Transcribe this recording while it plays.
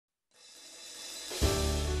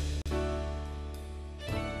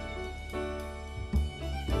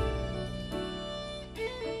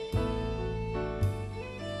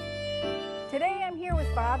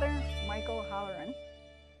Father Michael Holleran,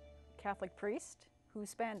 Catholic priest, who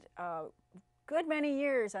spent a good many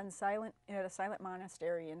years at a silent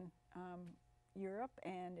monastery in Europe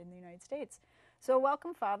and in the United States. So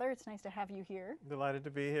welcome, Father. It's nice to have you here. Delighted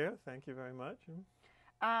to be here. Thank you very much.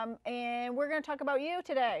 And we're going to talk about you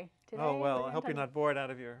today. Oh, well, I hope you're not bored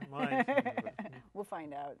out of your mind. We'll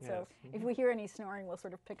find out. Yes. So if we hear any snoring, we'll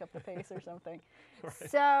sort of pick up the pace or something. Right.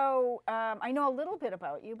 So I know a little bit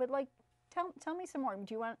about you, but like, tell me some more.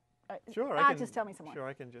 Do you want? Sure. I can just tell me some more. Sure,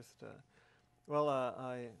 I can just.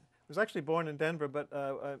 I was actually born in Denver, but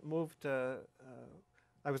I moved.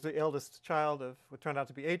 I was the eldest child of what turned out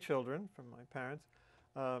to be 8 children from my parents,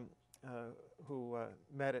 who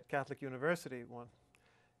met at Catholic University.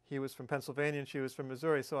 He was from Pennsylvania and she was from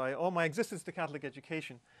Missouri, so I owe my existence to Catholic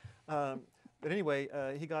education. But anyway,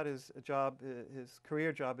 he got his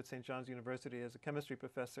career job at St. John's University as a chemistry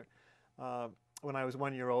professor when I was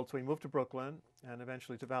 1 year old. So he moved to Brooklyn and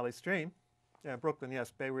eventually to Valley Stream. Yeah, Brooklyn,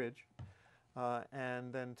 yes, Bay Ridge.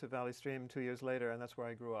 And then to Valley Stream 2 years later, and that's where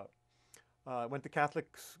I grew up. Went to Catholic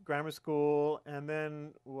grammar school and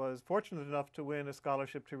then was fortunate enough to win a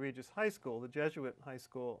scholarship to Regis High School, the Jesuit high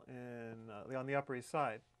school on the Upper East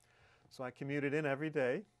Side. So I commuted in every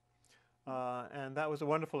day, and that was a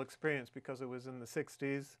wonderful experience because it was in the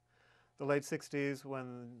 60s, the late 60s,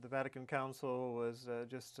 when the Vatican Council was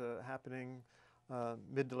just happening,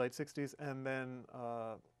 mid to late 60s, and then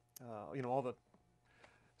all the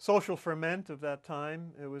social ferment of that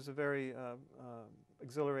time. It was a very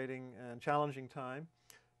exhilarating and challenging time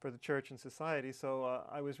for the church and society. So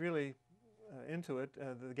I was really into it.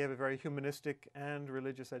 They gave a very humanistic and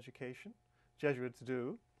religious education. Jesuits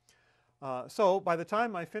do. So by the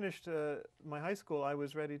time I finished my high school, I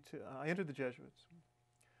was ready to. I entered the Jesuits,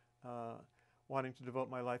 wanting to devote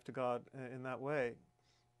my life to God in that way,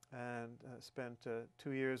 and spent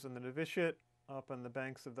 2 years in the novitiate up on the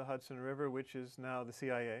banks of the Hudson River, which is now the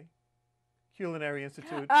CIA, Culinary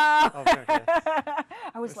Institute. Oh. Of America.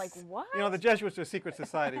 I was like, what? You know, the Jesuits are a secret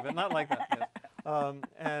society, but not like that.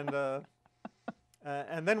 Yes.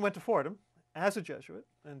 And then went to Fordham as a Jesuit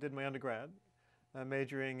and did my undergrad,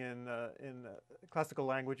 majoring in classical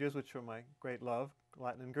languages, which were my great love,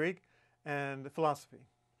 Latin and Greek, and philosophy,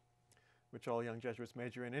 which all young Jesuits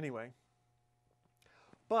major in anyway.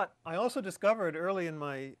 But I also discovered early in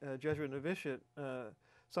my Jesuit novitiate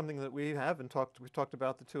something that we've talked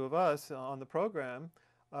about, the two of us, on the program,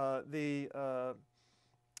 the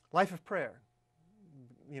life of prayer.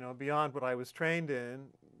 You know, beyond what I was trained in,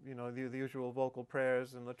 you know, the usual vocal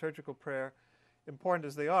prayers and liturgical prayer, important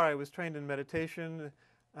as they are, I was trained in meditation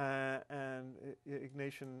and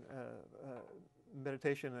Ignatian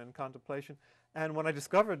meditation and contemplation. And when I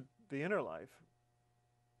discovered the inner life,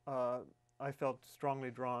 I felt strongly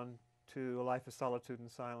drawn to a life of solitude and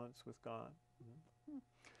silence with God.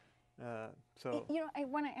 So you know, I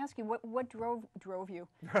want to ask you what drove you?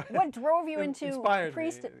 Right. What drove you into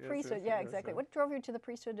priesthood? Yes, yeah, exactly. What drove you to the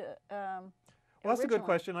priesthood? Well, that's a good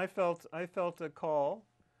question. I felt a call,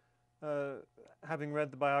 having read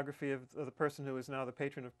the biography of the person who is now the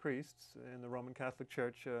patron of priests in the Roman Catholic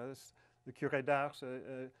Church, the Curé d'Ars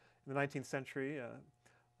in the 19th century,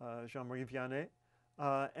 Jean-Marie Vianney.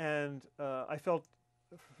 And I felt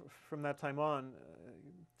from that time on,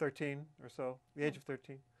 13 or so, the age of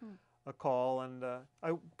 13, a call, and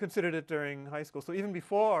I considered it during high school. So even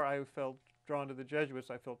before I felt drawn to the Jesuits,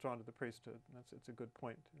 I felt drawn to the priesthood. It's a good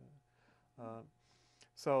point.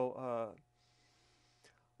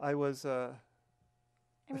 I was,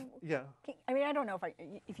 yeah. I mean, I don't know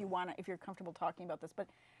if you're comfortable talking about this, but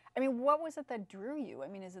I mean, what was it that drew you? I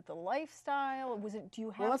mean, is it the lifestyle? Was it? Do you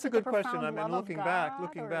have? Well, that's a good question. I mean, looking back,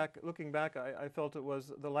 I felt it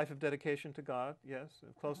was the life of dedication to God. Yes,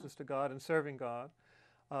 closeness to God and serving God.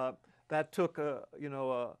 That took a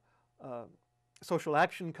social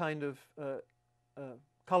action kind of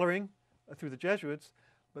coloring through the Jesuits,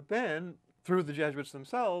 but then through the Jesuits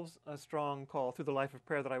themselves, a strong call through the life of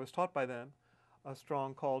prayer that I was taught by them. A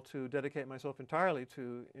strong call to dedicate myself entirely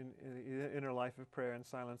to the inner life of prayer and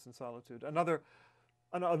silence and solitude. Another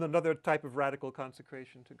type of radical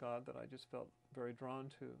consecration to God that I just felt very drawn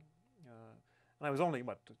to. And I was only,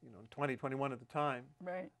 20, 21 at the time.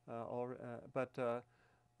 Right.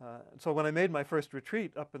 So when I made my first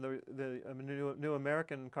retreat up in the New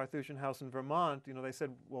American Carthusian House in Vermont, they said,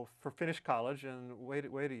 well, finish college and wait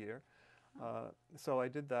a year. So I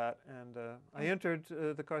did that, and I entered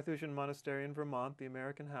the Carthusian monastery in Vermont, the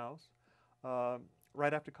American House,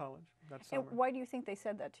 right after college that summer. And why do you think they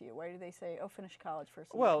said that to you? Why do they say, "Oh, finish college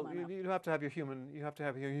first"? Well, you have to have your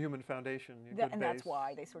human foundation, your good And base. that's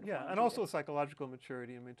why they sort of yeah, wanted and you also to. psychological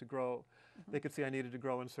maturity. I mean, to grow, they could see I needed to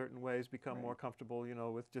grow in certain ways, become Right. more comfortable, you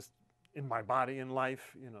know, with just in my body, in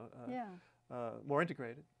life, you know, Yeah. more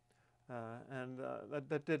integrated, and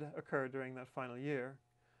that did occur during that final year,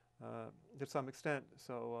 to some extent.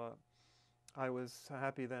 So I was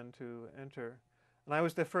happy then to enter, and I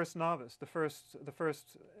was the first novice, the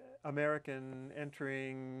first American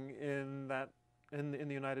entering in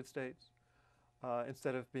the United States,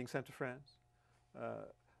 instead of being sent to France,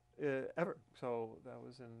 ever. So that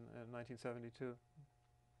was in 1972.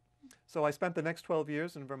 So I spent the next 12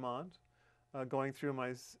 years in Vermont, going through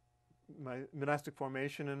my monastic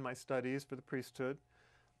formation and my studies for the priesthood.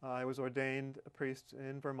 I was ordained a priest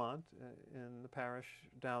in Vermont, in the parish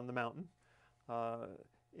down the mountain,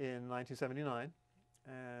 in 1979,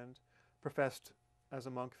 and professed as a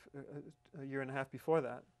monk a year and a half before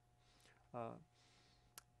that.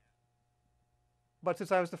 But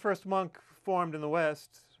since I was the first monk formed in the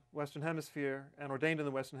Western Hemisphere, and ordained in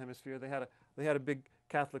the Western Hemisphere, they had a big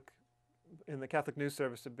Catholic, in the Catholic news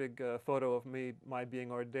service, a big photo of my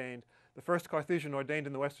being ordained, the first Carthusian ordained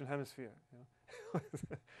in the Western Hemisphere. You know?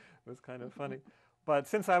 It was kind of funny. But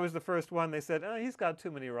since I was the first one, they said, "Oh, he's got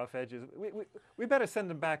too many rough edges. We better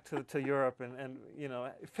send him back to Europe and you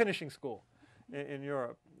know, finishing school in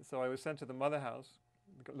Europe." So I was sent to the Mother House,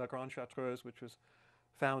 La Grande Chartreuse, which was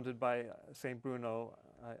founded by Saint Bruno,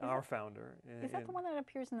 our founder. Is that the one that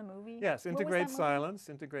appears in the movie? Yes, What was Integrate that movie? Silence,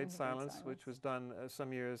 Integrate Silence, Silence. which was done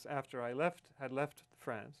some years after I had left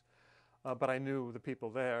France, but I knew the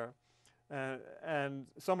people there, and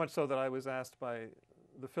so much so that I was asked by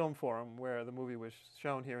the Film Forum, where the movie was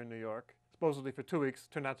shown here in New York, supposedly for 2 weeks,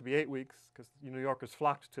 turned out to be 8 weeks, because New Yorkers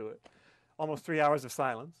flocked to it. Almost 3 hours of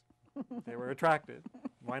silence. They were attracted.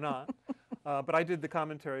 Why not? But I did the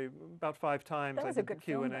commentary about 5 times. That was I a did the good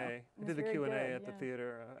film, Q&A. though. I did the very Q&A good, at the yeah.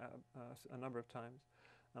 theater a number of times,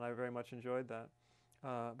 and I very much enjoyed that.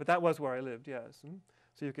 But that was where I lived, yes.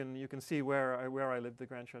 So you can see where I lived, the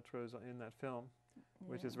Grande Chartreuse, in that film,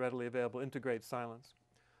 which is readily available. Integrate Silence,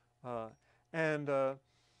 and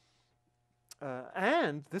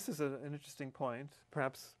this is an interesting point,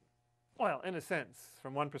 perhaps. Well, in a sense,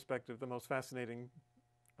 from one perspective, the most fascinating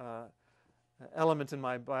element in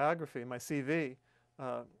my biography, my CV.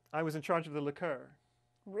 I was in charge of the liqueur.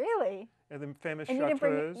 Really? And the famous And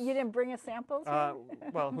Chartreuse. you didn't bring a sample?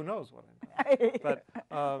 Well, who knows what I did. But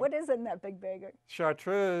what is in that big bag?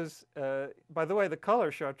 Chartreuse, by the way, the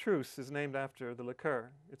color chartreuse is named after the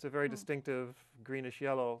liqueur. It's a very distinctive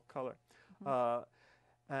greenish-yellow color.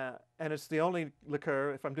 And it's the only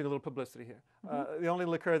liqueur, if I'm doing a little publicity here, the only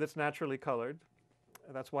liqueur that's naturally colored.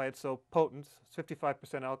 That's why it's so potent. It's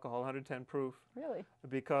 55% alcohol, 110 proof. Really?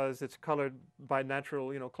 Because it's colored by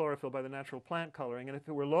natural, chlorophyll, by the natural plant coloring. And if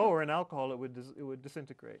it were lower in alcohol, it would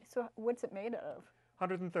disintegrate. So what's it made of?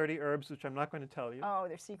 130 herbs, which I'm not going to tell you. Oh,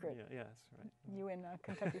 they're secret. Yeah, yes, right. You and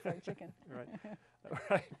Kentucky Fried Chicken. Right,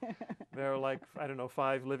 right. There are like, I don't know,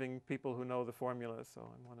 5 living people who know the formula, so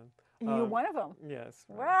I'm one of them. You're one of them? Yes.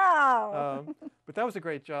 Right. Wow. But that was a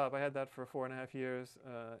great job. I had that for 4.5 years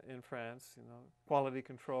in France, quality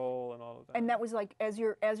control and all of that. And that was like, as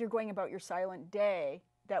you're going about your silent day,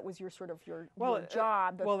 that was your sort of your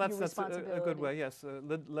job, well, your that's responsibility. a good way, yes.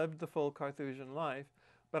 Lived the full Carthusian life.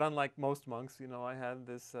 But unlike most monks, I had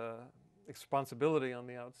this responsibility on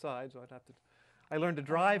the outside, so I learned to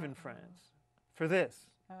drive in France for this.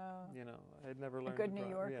 I'd never learned to drive. A good New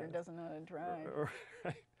Yorker doesn't know how to drive.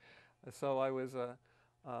 Right. So I was, I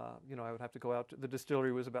would have to go out. The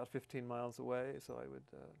distillery was about 15 miles away, so I would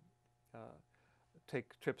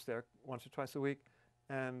take trips there once or twice a week.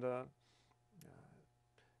 And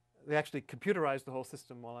they actually computerized the whole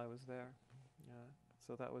system while I was there.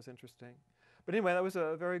 So that was interesting. But anyway, that was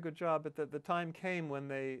a very good job. But the time came when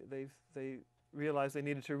they realized they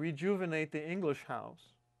needed to rejuvenate the English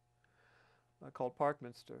house called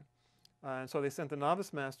Parkminster. And so they sent the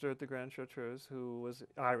novice master at the Grande Chartreuse, who was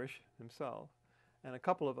Irish himself, and a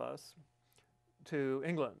couple of us to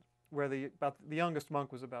England, where the youngest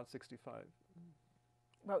monk was about 65.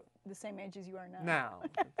 About the same age as you are now. Now.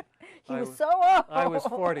 He was so old. I was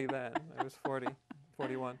 40 then. I was 41.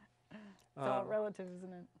 It's all relative,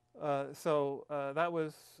 isn't it? So that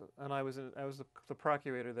was, and I was the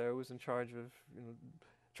procurator there, who was in charge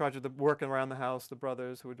of the work around the house, the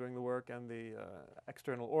brothers who were doing the work, and the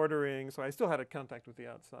external ordering. So I still had a contact with the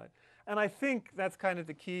outside, and I think that's kind of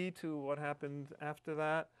the key to what happened after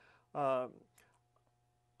that.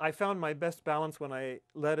 I found my best balance when I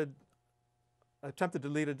attempted to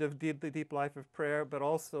lead a deep life of prayer, but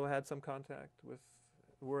also had some contact with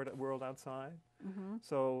world outside. Mm-hmm.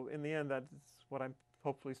 So in the end, that's what I'm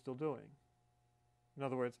hopefully still doing. In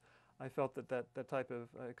other words, I felt that type of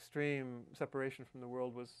extreme separation from the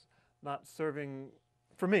world was not serving,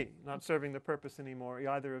 for me, not serving the purpose anymore,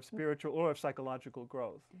 either of spiritual or of psychological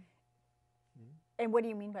growth. And what do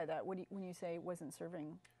you mean by that? When you say it wasn't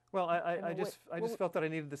serving? Well, I I mean, just felt that I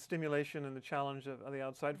needed the stimulation and the challenge of the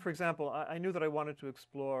outside. For example, I knew that I wanted to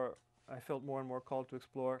explore, I felt more and more called to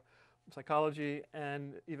explore psychology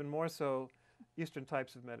and even more so Eastern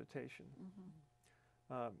types of meditation.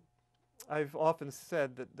 Mm-hmm. I've often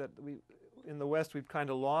said that we, in the West, we've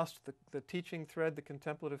kind of lost the teaching thread, the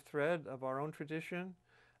contemplative thread of our own tradition.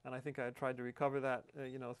 And I think I tried to recover that,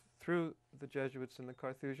 through the Jesuits and the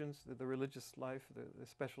Carthusians, the religious life, the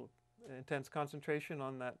special intense concentration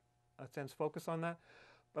on that, a sense focus on that.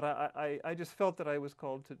 But I just felt that I was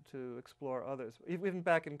called to explore others. Even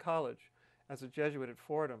back in college, as a Jesuit at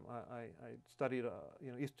Fordham, I studied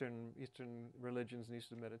Eastern religions and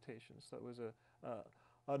Eastern meditations. So it was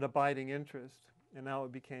an abiding interest, and now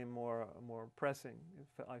it became more pressing.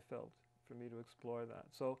 I felt for me to explore that.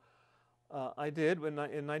 So I did. In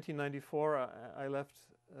 1994, I left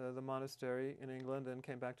the monastery in England and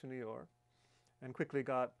came back to New York, and quickly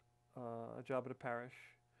got a job at a parish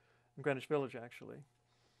in Greenwich Village, actually.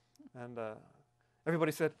 And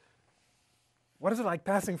everybody said, "What is it like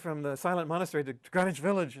passing from the silent monastery to Greenwich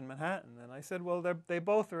Village in Manhattan?" And I said, "Well, they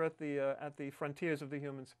both are at the frontiers of the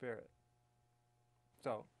human spirit.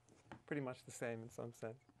 So, pretty much the same in some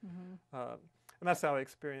sense." Mm-hmm. And that's how I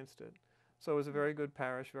experienced it. So it was a very good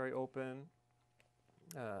parish, very open.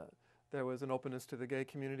 There was an openness to the gay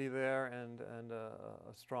community there, and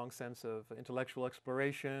a strong sense of intellectual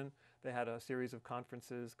exploration. They had a series of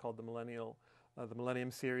conferences called the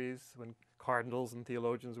Millennium Series, when cardinals and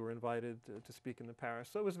theologians were invited to speak in the parish.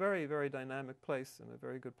 So it was a very, very dynamic place and a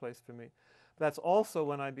very good place for me. That's also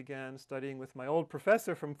when I began studying with my old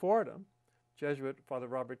professor from Fordham, Jesuit Father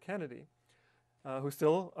Robert Kennedy, who's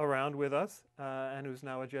still around with us, and who's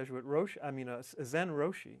now a Jesuit Roshi, a Zen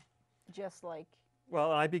Roshi. Just like.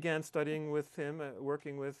 Well, I began studying with him,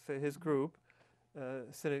 working with his group,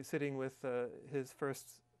 sitting with his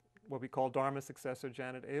first, what we call Dharma successor,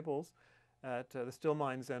 Janet Abels, at the Still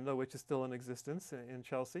Mind Zendo, which is still in existence in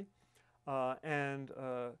Chelsea. And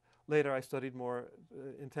later I studied more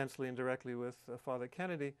intensely and directly with Father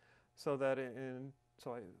Kennedy, so that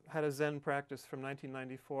so I had a Zen practice from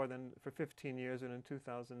 1994, then for 15 years, and in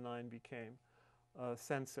 2009 became a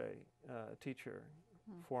sensei, teacher,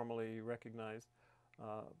 formally recognized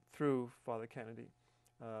through Father Kennedy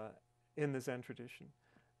in the Zen tradition.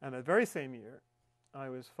 And the very same year, I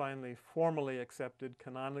was finally formally accepted,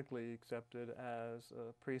 canonically accepted, as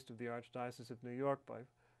a priest of the Archdiocese of New York by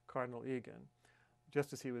Cardinal Egan,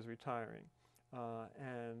 just as he was retiring.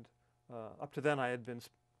 And up to then I had been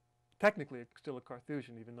technically still a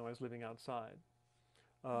Carthusian, even though I was living outside.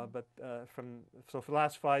 But for the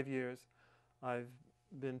last 5 years, I've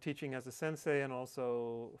been teaching as a sensei and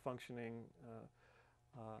also functioning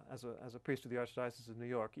as a priest of the Archdiocese of New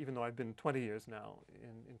York, even though I've been 20 years now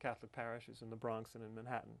in Catholic parishes in the Bronx and in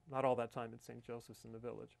Manhattan. Not all that time at St. Joseph's in the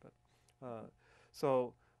Village, but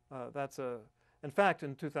that's a. In fact,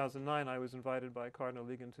 in 2009, I was invited by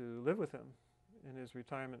Cardinal Egan to live with him in his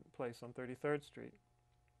retirement place on 33rd Street,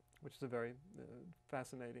 which is a very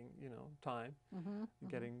fascinating, time,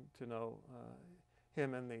 getting to know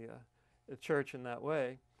him and the church in that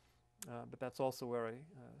way. But that's also where I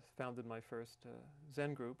founded my first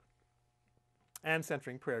Zen group and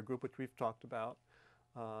centering prayer group, which we've talked about.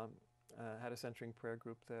 Had a centering prayer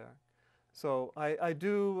group there. So I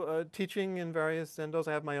do teaching in various zendos.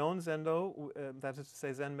 I have my own zendo, that is to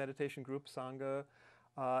say Zen meditation group, Sangha,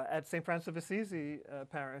 at St. Francis of Assisi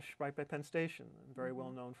parish right by Penn Station, a very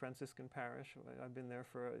well-known Franciscan parish. I've been there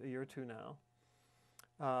for a year or two now.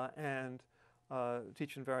 And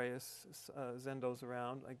teach in various zendos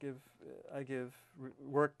around. I give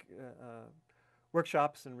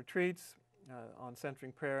workshops and retreats on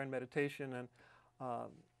centering prayer and meditation and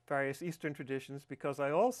various Eastern traditions, because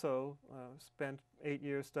I also spent 8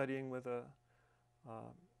 years studying with a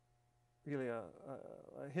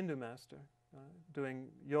Hindu master,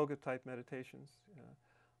 doing yoga type meditations,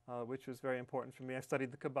 which was very important for me. I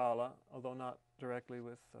studied the Kabbalah, although not directly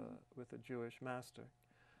with a Jewish master.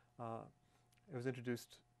 I was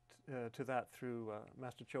introduced to that through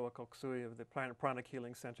Master Choa Koksui of the Pranic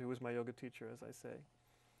Healing Center, who was my yoga teacher, as I say.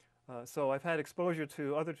 So I've had exposure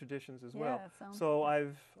to other traditions as well. So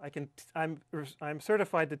I'm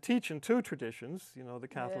certified to teach in 2 traditions, the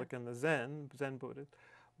Catholic and the Zen Buddhist,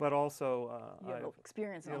 but also you have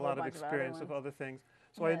experience in a lot of experience of other things.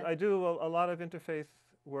 So Yeah. I do a lot of interfaith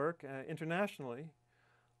work internationally.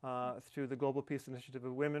 through the Global Peace Initiative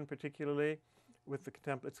of Women, particularly, with the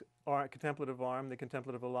contemplative arm, the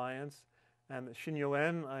Contemplative Alliance, and the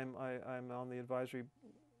Shinyoen. I'm on the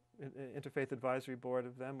interfaith advisory board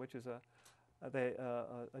of them, which is a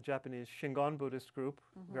Japanese Shingon Buddhist group,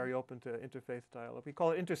 very open to interfaith dialogue. We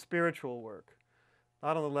call it interspiritual work,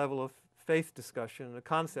 not on the level of faith discussion, a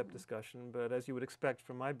concept discussion, but as you would expect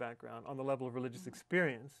from my background, on the level of religious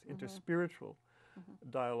experience, interspiritual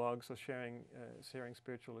dialogue, so sharing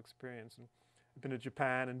spiritual experience. And I've been to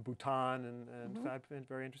Japan and Bhutan, and I've been in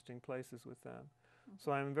very interesting places with them.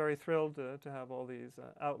 So I'm very thrilled to have all these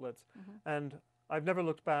outlets. And I've never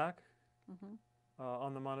looked back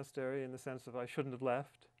on the monastery in the sense of I shouldn't have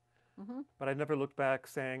left, but I've never looked back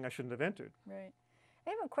saying I shouldn't have entered. Right. I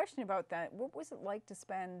have a question about that. What was it like to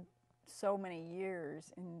spend so many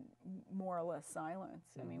years in more or less silence?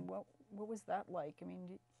 I mean, what was that like? I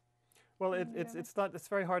mean, well, it's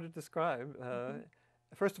very hard to describe.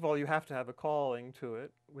 First of all, you have to have a calling to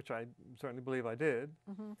it, which I certainly believe I did.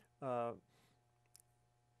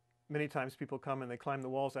 Many times people come and they climb the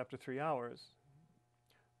walls after 3 hours.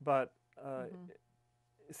 But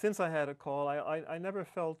since I had a call, I never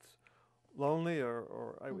felt lonely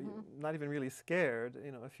or not even really scared.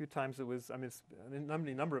 You know, a few times it was, I mean,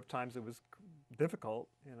 a number of times it was difficult,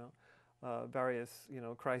 you know, various, you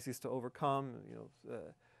know, crises to overcome, you know,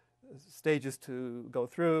 stages to go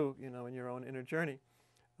through, you know, in your own inner journey,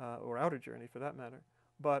 or outer journey for that matter.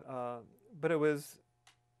 But it was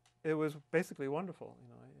basically wonderful, you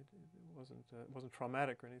know. It wasn't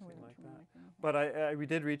traumatic or anything like that. But we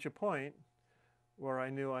did reach a point where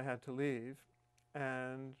I knew I had to leave,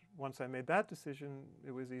 and once I made that decision,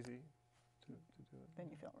 it was easy to do it. Then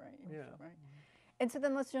you felt right. Yeah. Felt right. And so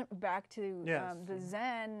then let's jump back to the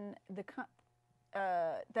Zen,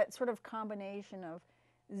 that sort of combination of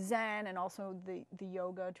Zen and also the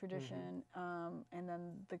yoga tradition, and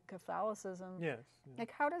then the Catholicism. Yes.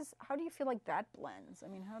 Like how do you feel like that blends? I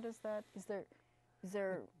mean, how does that? Is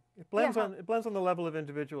there? It blends on the level of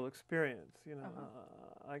individual experience. You know,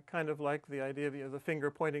 I kind of like the idea of, you know, the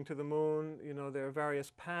finger pointing to the moon. You know, there are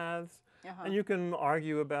various paths, and you can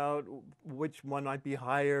argue about which one might be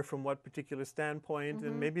higher from what particular standpoint,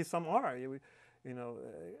 and maybe some are. You know,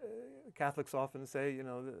 Catholics often say, you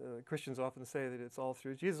know, Christians often say that it's all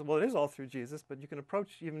through Jesus. Well, it is all through Jesus, but you can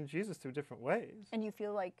approach even Jesus through different ways. And you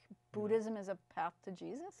feel like Buddhism is a path to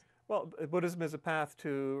Jesus? Well, Buddhism is a path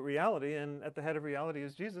to reality, and at the head of reality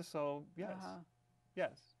is Jesus, so yes.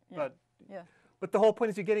 Yes. Yeah. But the whole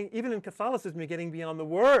point is even in Catholicism, you're getting beyond the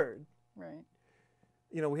word. Right.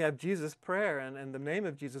 You know, we have Jesus' prayer and the name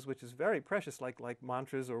of Jesus, which is very precious, like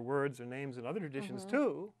mantras or words or names in other traditions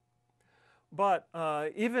too. But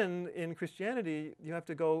even in Christianity, you have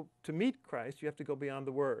to go to meet Christ, you have to go beyond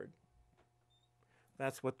the word.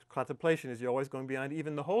 That's what contemplation is. You're always going beyond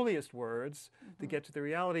even the holiest words to get to the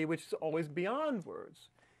reality, which is always beyond words.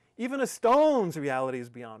 Even a stone's reality is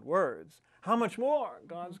beyond words. How much more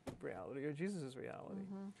God's reality or Jesus' reality?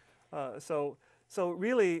 So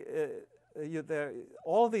really,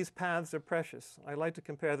 all of these paths are precious. I like to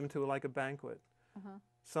compare them to like a banquet.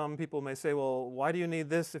 Some people may say, well, why do you need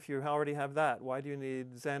this if you already have that? Why do you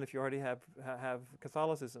need Zen if you already have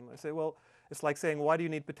Catholicism? I say, well, it's like saying, why do you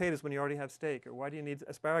need potatoes when you already have steak? Or why do you need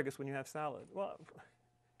asparagus when you have salad? Well,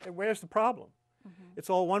 where's the problem? It's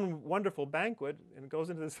all one wonderful banquet, and it goes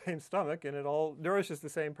into the same stomach, and it all nourishes the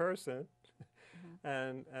same person,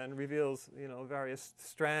 and reveals, you know, various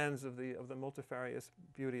strands of the multifarious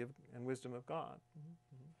beauty and wisdom of God.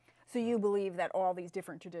 So you believe that all these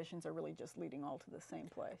different traditions are really just leading all to the same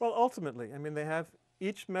place? Well, ultimately, I mean, they have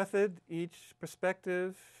each method, each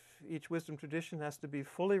perspective, each wisdom tradition has to be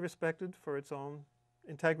fully respected for its own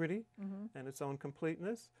integrity and its own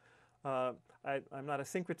completeness. I'm not a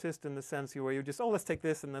syncretist in the sense where you just, let's take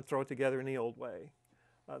this and then throw it together in the old way.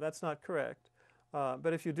 That's not correct.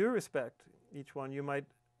 But if you do respect each one, you might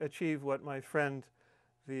achieve what my friend,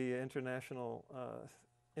 the international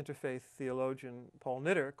interfaith theologian Paul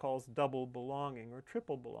Knitter calls double belonging or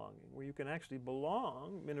triple belonging, where you can actually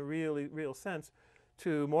belong in a real sense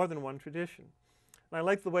to more than one tradition. And I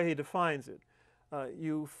like the way he defines it.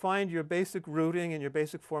 You find your basic rooting and your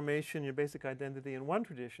basic formation, your basic identity in one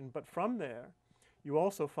tradition, but from there you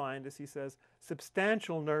also find, as he says,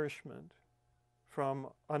 substantial nourishment from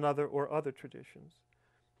another or other traditions.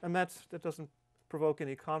 And that doesn't provoke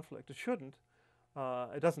any conflict. It shouldn't.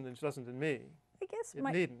 It doesn't in me. I guess it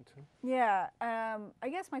needn't. Yeah. I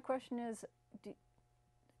guess my question is,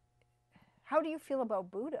 how do you feel about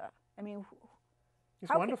Buddha? I mean, he's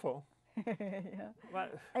wonderful. Yeah. Well,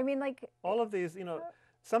 I mean, like all of these, you know,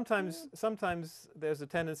 Sometimes there's a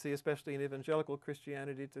tendency, especially in evangelical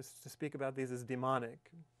Christianity, to speak about these as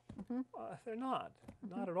demonic. They're not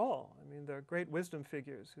at all. I mean, they're great wisdom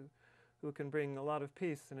figures who can bring a lot of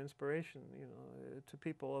peace and inspiration, to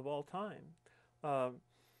people of all time.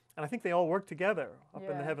 And I think they all work together up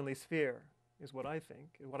in the heavenly sphere, is what I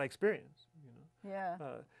think, what I experience. Yeah.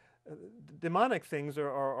 Demonic things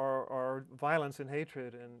are violence and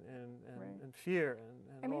hatred and fear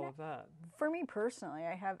and all of that. For me personally,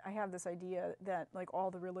 I have this idea that like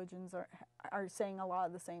all the religions are saying a lot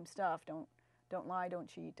of the same stuff. Don't lie, don't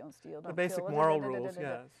cheat, don't steal, don't kill. The basic moral rules,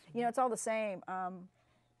 yes. It's all the same.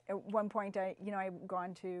 At one point, I'd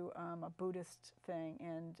gone to a Buddhist thing,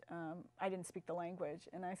 and I didn't speak the language,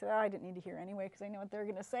 and I said, I didn't need to hear anyway, because I know what they're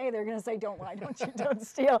going to say. They're going to say, don't lie, don't cheat, don't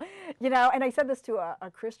steal, And I said this to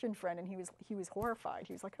a Christian friend, and he was horrified.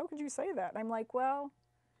 He was like, how could you say that? And I'm like, well,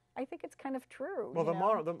 I think it's kind of true. Well,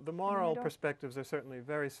 the moral perspectives are certainly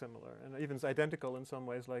very similar, and even identical in some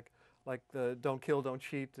ways, like the don't kill, don't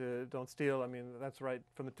cheat, don't steal. I mean, that's right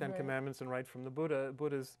from the Ten Commandments and right from the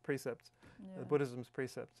Buddha's precepts, Buddhism's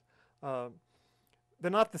precepts.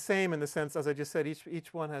 They're not the same in the sense, as I just said,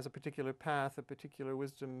 each one has a particular path, a particular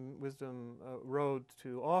wisdom road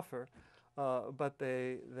to offer, but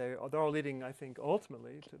they're all leading, I think,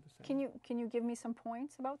 ultimately to the same. Can you give me some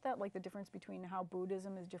points about that, like the difference between how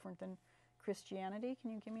Buddhism is different than Christianity? Can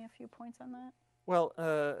you give me a few points on that?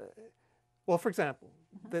 Well, for example,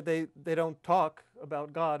 they don't talk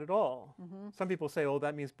about God at all. Some people say, oh,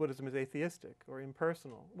 that means Buddhism is atheistic or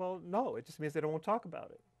impersonal. Well, no, it just means they don't want to talk about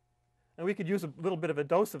it. And we could use a little bit of a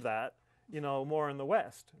dose of that, more in the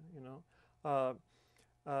West.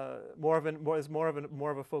 More of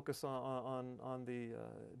a focus on the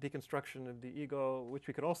deconstruction of the ego, which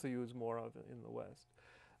we could also use more of in the West.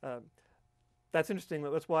 That's interesting.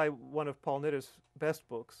 That's why one of Paul Nitter's best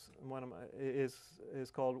books,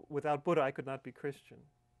 is called "Without Buddha, I Could Not Be Christian."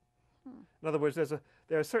 In other words,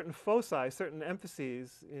 there are certain foci, certain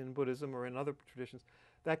emphases in Buddhism or in other traditions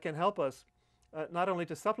that can help us not only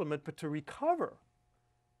to supplement but to recover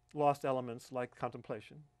lost elements like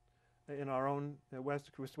contemplation in our own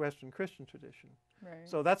Western Christian tradition. Right.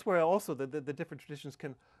 So that's where also the different traditions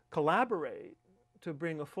can collaborate to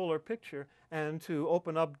bring a fuller picture and to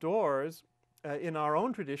open up doors in our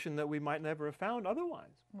own tradition that we might never have found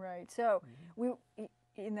otherwise. Right. So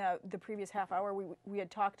in the previous half hour, we had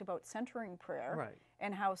talked about centering prayer,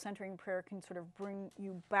 and how centering prayer can sort of bring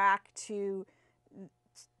you back to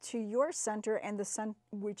your center and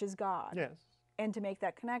which is God. Yes. And to make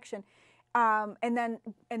that connection, and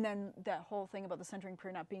then that whole thing about the centering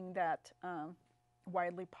prayer not being that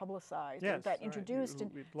widely publicized, yes, that introduced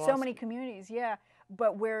in so many communities. Yeah,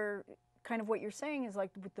 but where kind of what you're saying is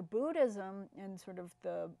like with the Buddhism and sort of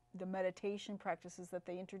the meditation practices that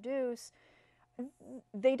they introduce,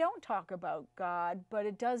 they don't talk about God, but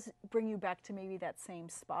it does bring you back to maybe that same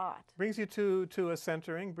spot. Brings you to a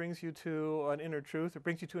centering, brings you to an inner truth, it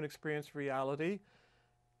brings you to an experienced reality.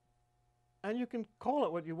 And you can call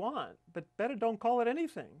it what you want, but better don't call it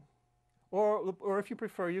anything. Or if you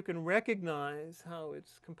prefer, you can recognize how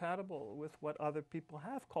it's compatible with what other people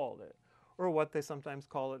have called it, or what they sometimes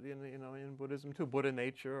call it in Buddhism too, Buddha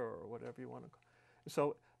nature or whatever you want to call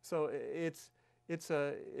it. So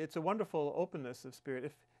it's a wonderful openness of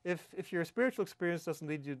spirit. If your spiritual experience doesn't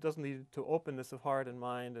lead you to openness of heart and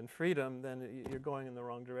mind and freedom, then you're going in the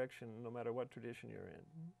wrong direction, no matter what tradition you're in.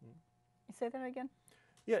 You say that again?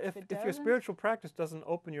 Yeah, if your spiritual practice doesn't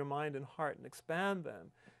open your mind and heart and expand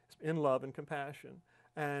them in love and compassion,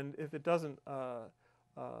 and if it doesn't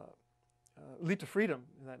lead to freedom,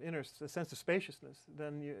 that inner sense of spaciousness,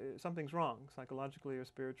 then something's wrong, psychologically or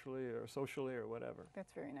spiritually or socially or whatever.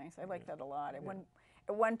 That's very nice. I like that a lot.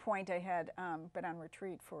 At one point, I had been on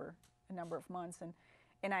retreat for a number of months,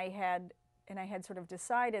 and I had sort of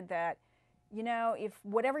decided that, if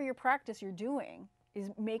whatever your practice you're doing is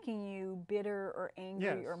making you bitter or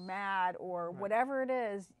angry or mad or whatever it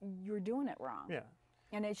is, you're doing it wrong. Yeah.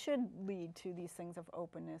 And it should lead to these things of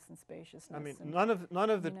openness and spaciousness. I mean, none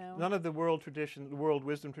of the world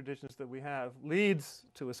wisdom traditions that we have leads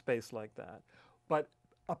to a space like that. But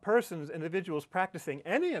individuals practicing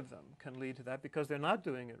any of them can lead to that because they're not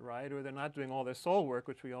doing it right, or they're not doing all their soul work,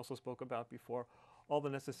 which we also spoke about before, all the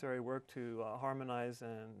necessary work to harmonize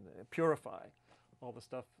and purify all the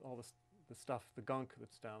stuff, the gunk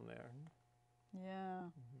that's down there. Yeah.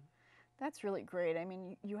 That's really great. I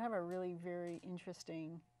mean, you have a really very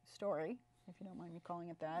interesting story, if you don't mind me calling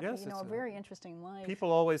it that. Yes, a very interesting life.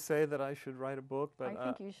 People always say that I should write a book, but I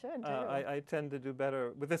think you should, too. I tend to do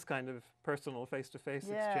better with this kind of personal face-to-face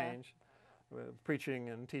exchange, preaching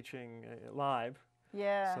and teaching live.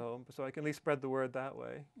 Yeah. So I can at least spread the word that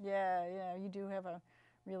way. Yeah, yeah. You do have a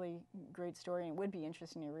really great story, and it would be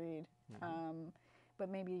interesting to read. But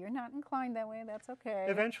maybe you're not inclined that way. That's okay.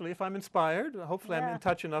 Eventually, if I'm inspired, hopefully I'm Yeah. in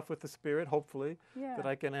touch enough with the Spirit, hopefully, Yeah. that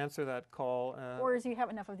I can answer that call. Or as you have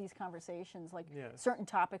enough of these conversations, like Yes. certain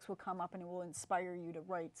topics will come up and it will inspire you to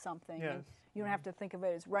write something. And Yes. you don't have to think of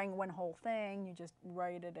it as writing one whole thing. You just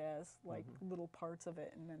write it as like little parts of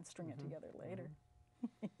it and then string it together later.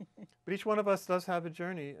 But each one of us does have a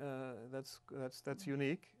journey that's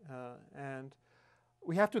unique, and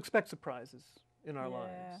we have to expect surprises in our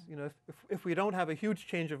lives. You know, if we don't have a huge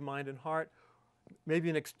change of mind and heart, maybe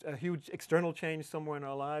a huge external change somewhere in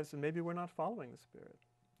our lives, then maybe we're not following the Spirit.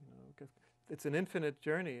 You know, 'cause it's an infinite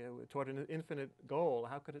journey toward an infinite goal.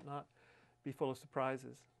 How could it not be full of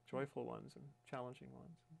surprises, joyful ones and challenging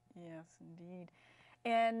ones? Yes, indeed.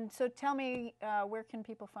 And so tell me, where can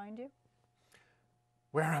people find you?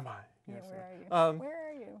 Where am I? Yeah, Yes, where are you? Where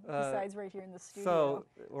are you? Besides right here in the studio. So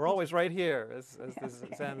we're always right here, as the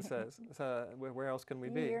Zen says. So where else can we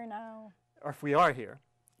be? Here now. Or if we are here.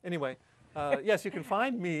 Anyway, yes, you can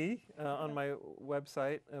find me on my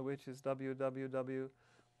website, which is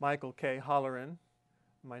www.michaelkholleran,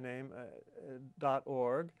 my name,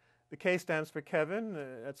 .org. The K stands for Kevin.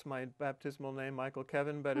 That's my baptismal name, Michael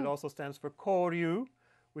Kevin, but it also stands for Koryu,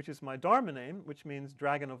 which is my Dharma name, which means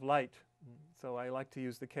dragon of light. So I like to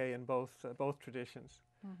use the K in both traditions.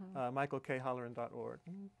 michaelkholleran.org.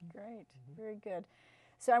 Great, very good.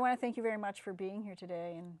 So I want to thank you very much for being here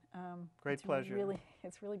today, and great pleasure.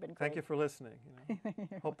 It's really been great. Thank you for listening. You know.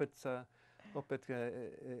 hope it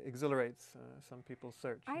exhilarates some people's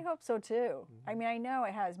search. I hope so too. I mean, I know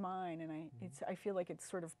it has mine, and I feel like it's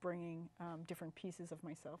sort of bringing different pieces of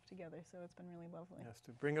myself together. So it's been really lovely. Yes,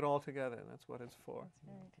 to bring it all together. That's what it's for.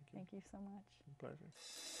 That's right. Thank you so much. Pleasure.